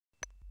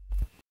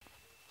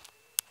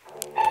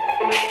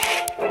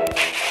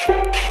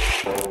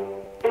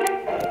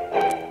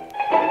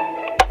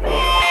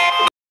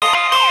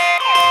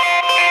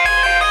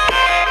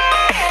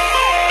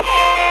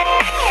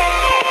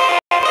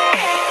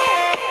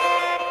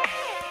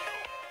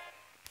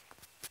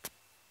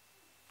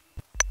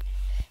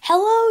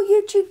Hello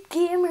YouTube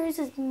gamers,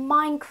 it's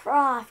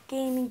Minecraft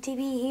Gaming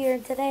TV here,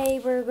 and today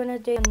we're gonna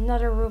do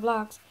another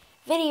Roblox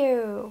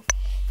video.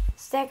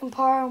 Second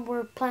part,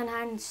 we're playing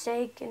hide and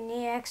seek, and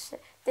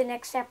the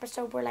next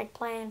episode we're like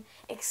playing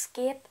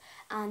escape,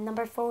 and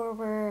number 4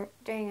 we're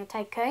doing a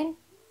tycoon.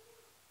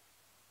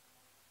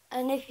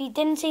 And if you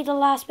didn't see the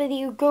last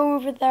video, go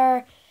over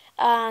there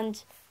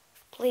and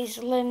please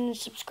like and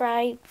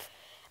subscribe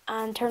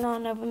and turn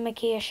on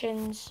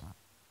notifications.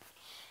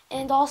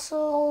 And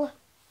also,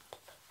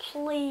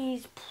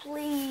 please,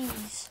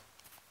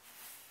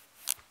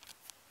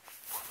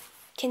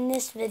 can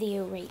this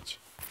video reach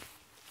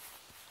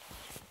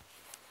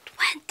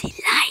 20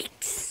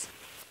 likes?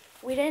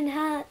 We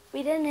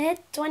didn't hit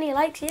 20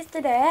 likes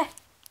yesterday.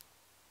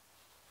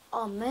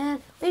 Oh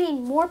man, we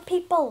need more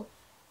people.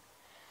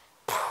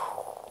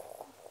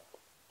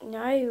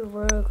 Now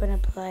we're gonna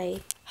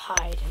play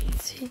hide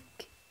and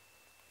seek.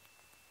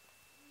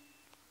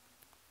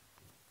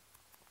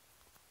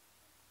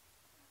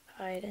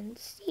 Hide and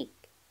seek.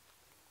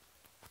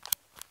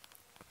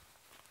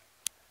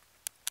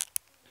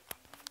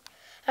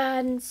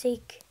 Hide and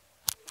seek.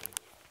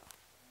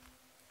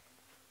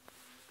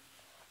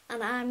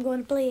 And I'm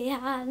going to play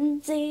hide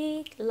and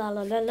seek. La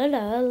la la la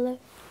la la.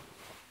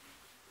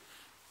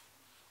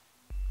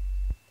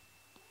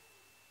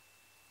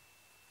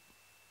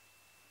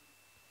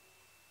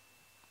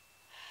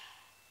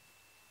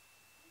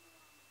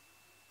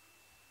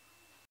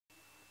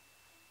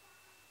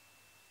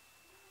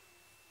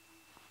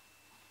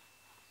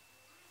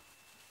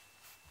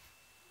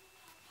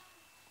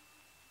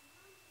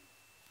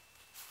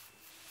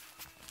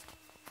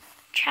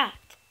 Chat.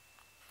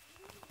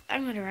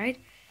 I'm gonna write,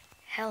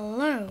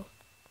 hello,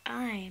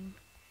 I'm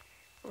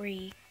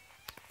recording.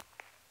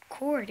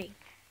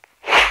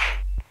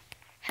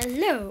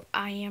 Hello,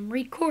 I am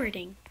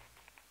recording.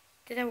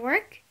 Did that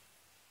work?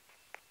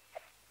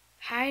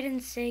 Hide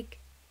and seek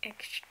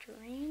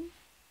extreme.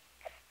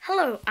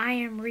 Hello, I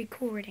am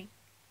recording.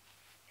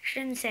 I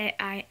shouldn't say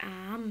I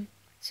am.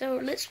 So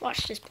let's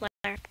watch this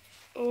player.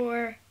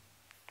 Or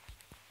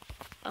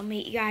I'll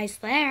meet you guys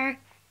there.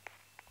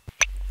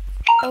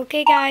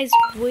 Okay guys,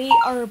 we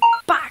are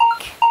back.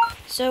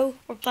 So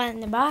we're playing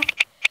in the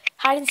back.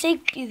 Hide and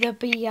seek, the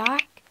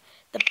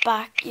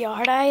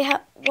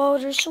backyard. Well,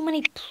 there's so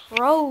many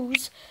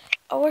pros.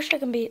 I wish I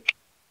can be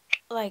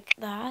like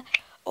that.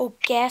 Oh,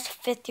 guess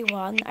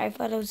 51. I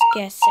thought it was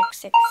guess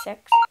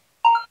 666.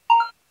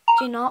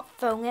 Do not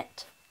phone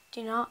it.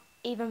 Do not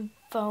even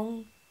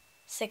phone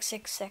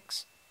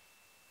 666.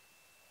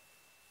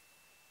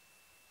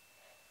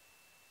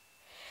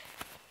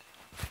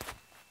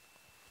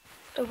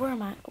 Where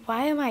am I?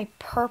 Why am I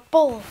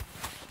purple?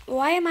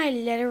 Why am I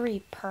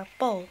literally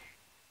purple?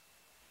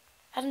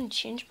 I didn't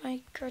change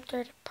my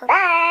character to purple.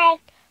 Bye.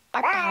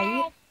 Bye bye.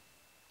 Bye.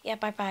 Yeah,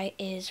 bye bye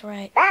is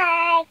right.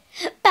 Bye.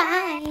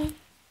 Bye.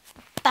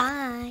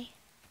 Bye.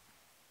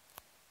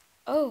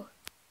 Oh,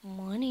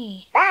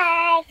 money.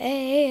 Bye.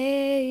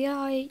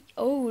 Hey.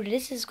 Oh,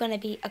 this is gonna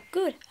be a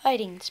good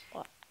hiding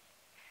spot.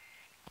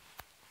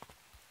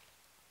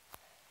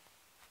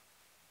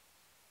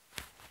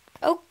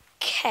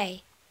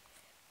 Okay.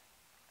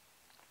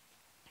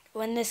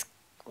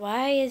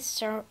 Why is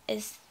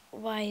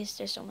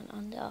there someone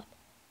on the up?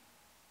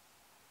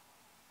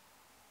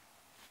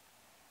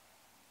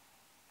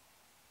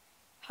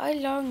 How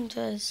long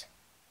does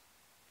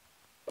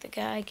the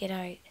guy get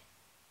out?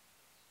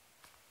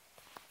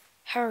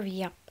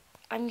 Hurry up.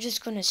 I'm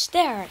just gonna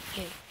stare at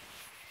you.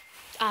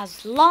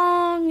 As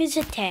long as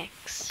it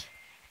takes.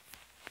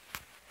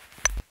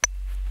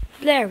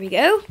 There we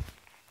go.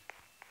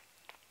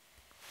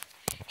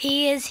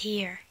 He is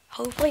here.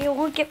 Hopefully it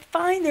won't get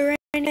fined or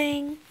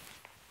anything.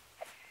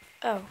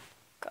 Oh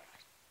god,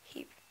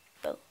 he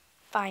will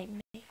find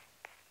me.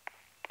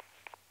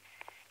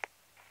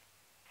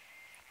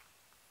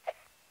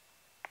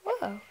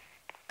 Whoa.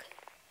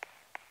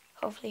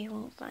 Hopefully he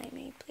won't find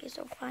me. Please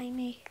don't find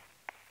me.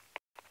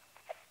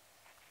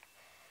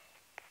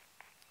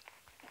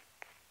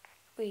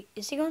 Wait,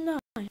 is he going down?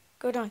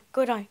 Go down,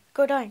 go down,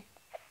 go down.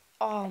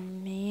 Oh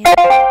man.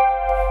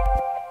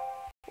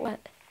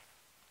 What?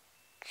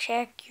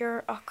 Check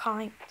your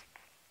account.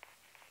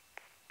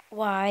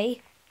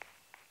 Why?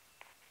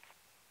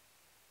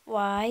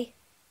 Why?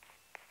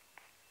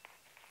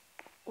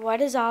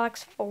 What is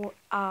Alex for?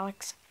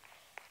 Alex.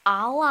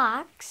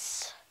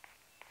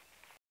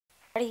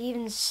 What he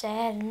even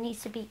said, it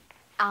needs to be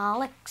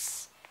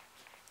Alex.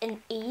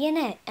 An E in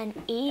it. An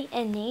E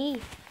and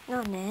E.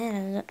 No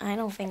man, I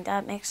don't think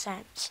that makes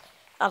sense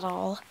at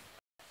all.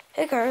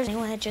 Who cares? You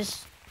wanna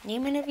just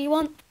name it if you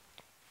want.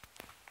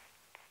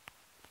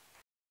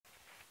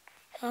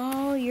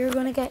 Oh, you're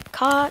gonna get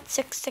caught.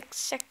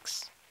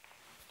 666.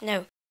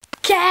 No.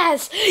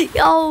 Yes!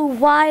 Oh,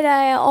 why do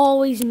I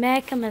always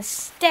make a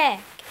mistake?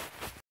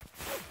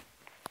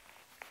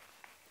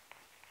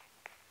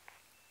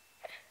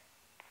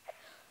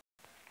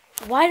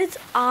 Why does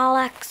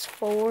Alex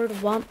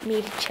Ford want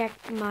me to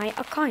check my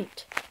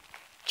account?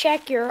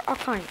 Check your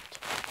account.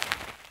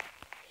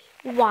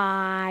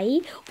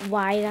 Why?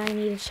 Why do I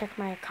need to check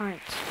my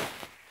account?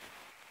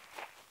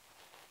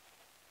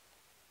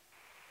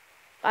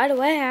 By the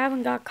way, I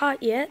haven't got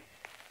caught yet.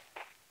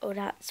 Oh,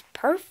 that's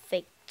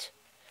perfect.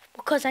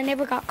 Because I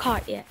never got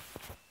caught yet.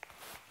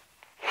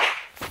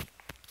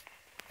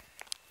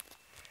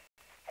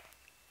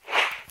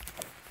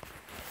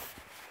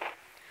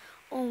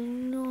 Oh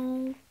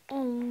no,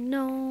 oh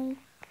no,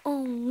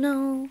 oh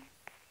no.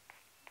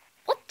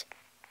 What?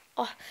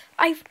 Oh,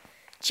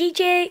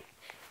 DJ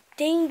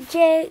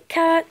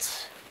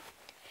Cats.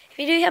 If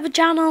you do have a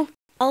channel,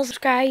 I'll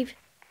subscribe.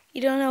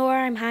 You don't know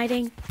where I'm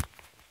hiding.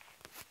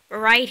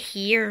 Right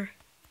here.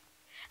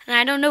 And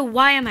I don't know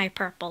why am I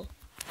purple.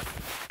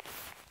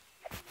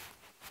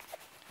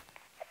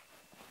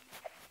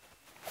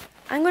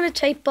 I'm gonna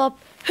type up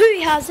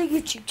who has a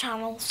YouTube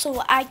channel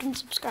so I can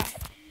subscribe.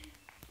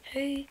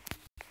 Who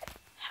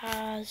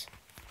has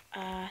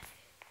a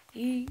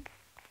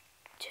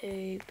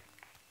YouTube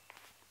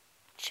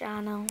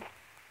channel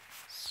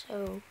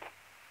so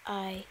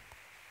I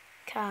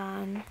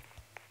can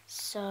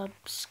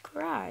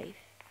subscribe?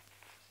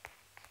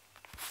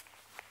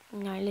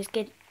 Now let's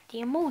get the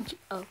emoji.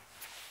 Oh,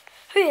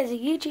 who has a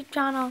YouTube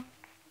channel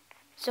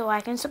so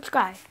I can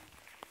subscribe?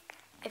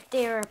 If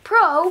they're a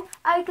pro,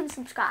 I can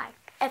subscribe.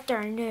 If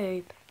they're a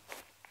noob,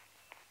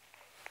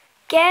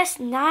 guess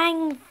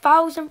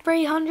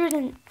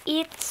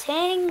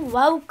 9,318.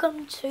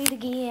 Welcome to the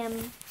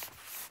game.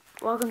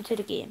 Welcome to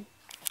the game.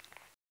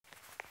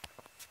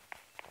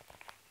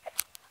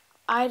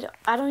 I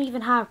don't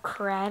even have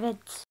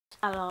credits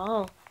at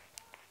all.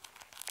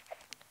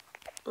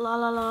 La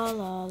la la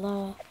la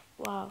la.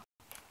 Wow.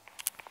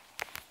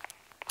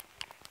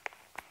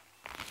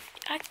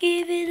 I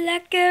give it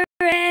like a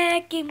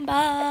wrecking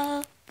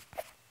ball.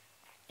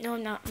 No,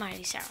 not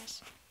Miley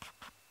Cyrus.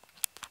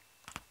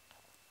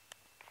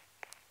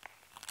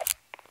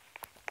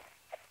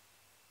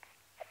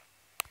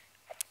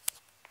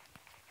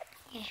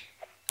 Yeah.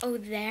 Oh,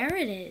 there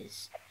it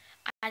is.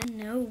 I don't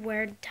know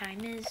where the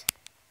time is.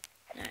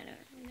 No, no,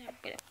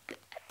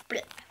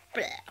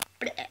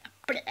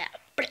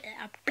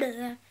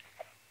 no.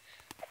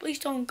 Please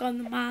don't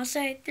come to my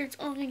side. There's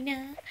only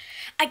now.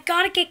 I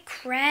gotta get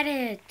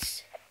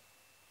credits.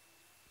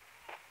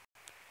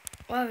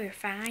 Well, we're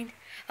fine.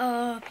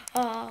 Yikes.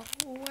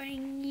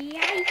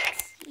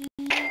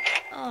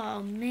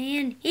 Oh,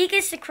 man. He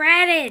gets the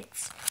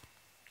credits.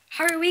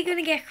 How are we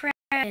gonna get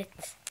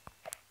credits?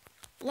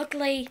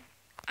 Luckily,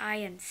 I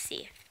am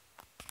safe.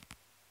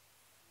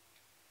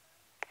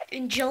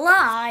 In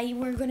July,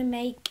 we're gonna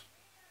make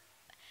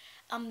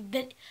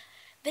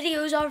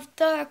videos of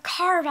the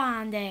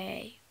Caravan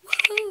Day.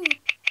 Woohoo!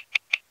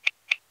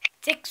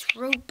 6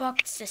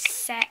 Robux to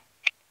set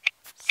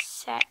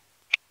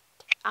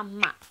a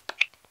map.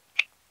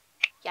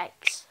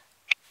 Yikes.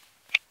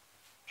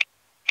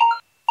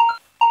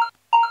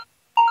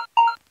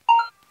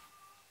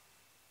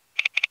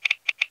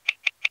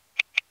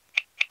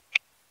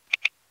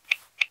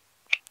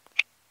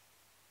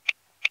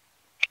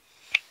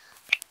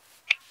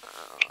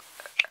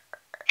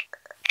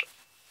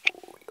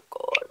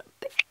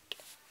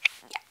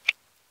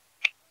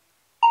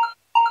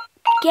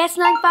 Guess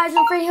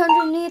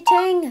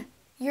 9,318.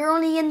 You're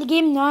only in the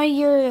game now.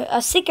 You're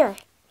a seeker.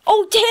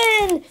 Oh,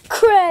 10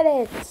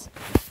 credits.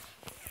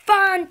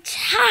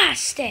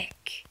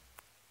 Fantastic.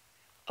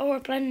 Oh, we're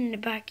playing in the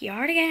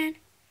backyard again.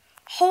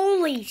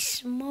 Holy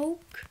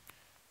smoke.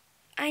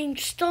 I'm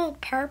still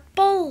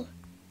purple.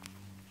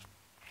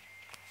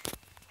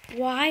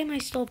 Why am I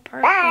still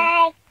purple?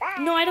 Bye.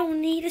 No, I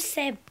don't need to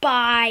say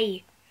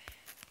bye.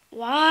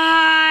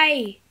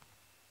 Why?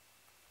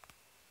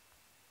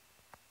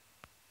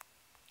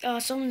 Oh,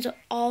 someone's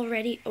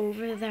already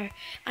over there.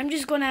 I'm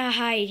just gonna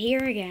hide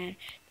here again.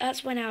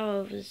 That's when I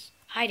was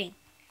hiding.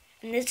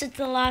 And this is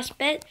the last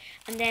bit.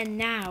 And then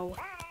now,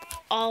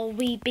 all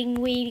we've been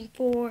waiting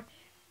for.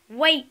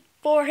 Wait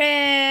for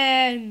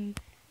him!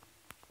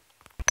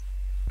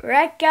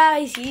 Right,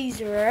 guys,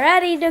 he's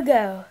ready to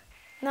go.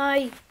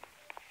 Now,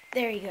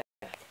 there you go,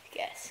 I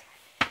guess.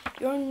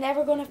 You're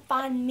never gonna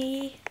find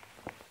me.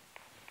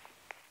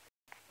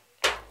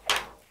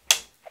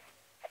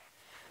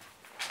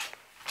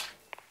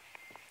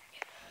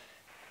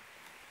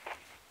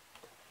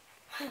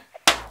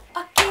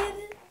 I give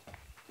it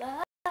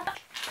back.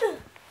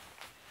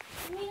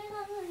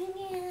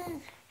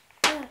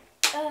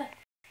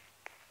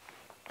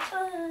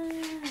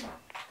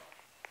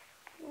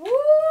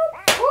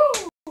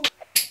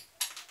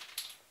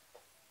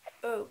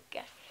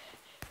 Okay.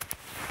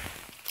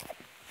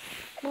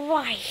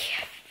 Why?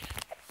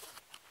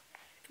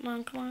 Come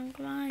on, come on,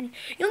 come on.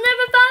 You'll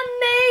never find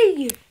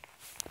me!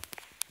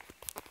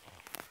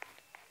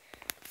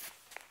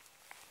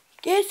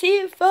 Guess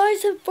he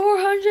finds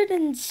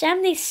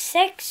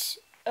 476.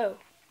 Oh.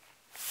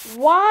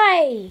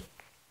 Why?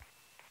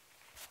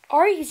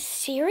 Are you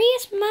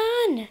serious,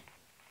 man?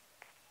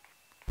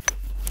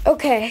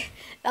 Okay,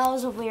 that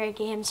was a weird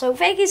game. So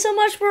thank you so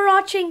much for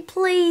watching.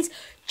 Please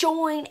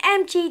join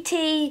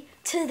MGT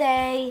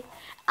today.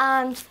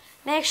 And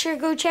make sure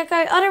to go check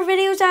out other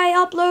videos I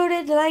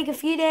uploaded like a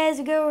few days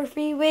ago or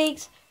 3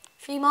 weeks,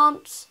 3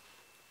 months.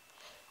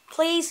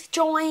 Please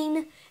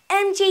join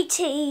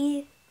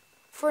MGT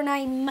for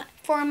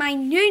my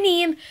new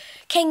name.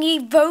 Can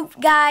you vote,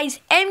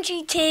 guys?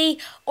 MGT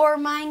or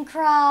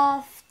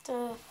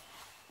Minecraft?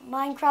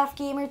 Minecraft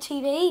Gamer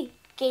TV.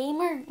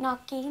 Gamer,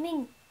 not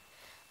gaming.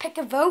 Pick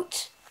a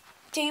vote.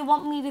 Do you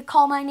want me to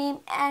call my name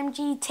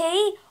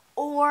MGT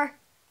or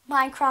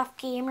Minecraft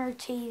Gamer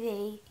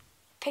TV?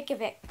 Pick a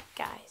vote,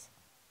 guys.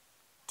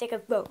 Take a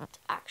vote,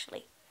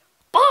 actually.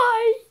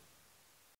 Bye!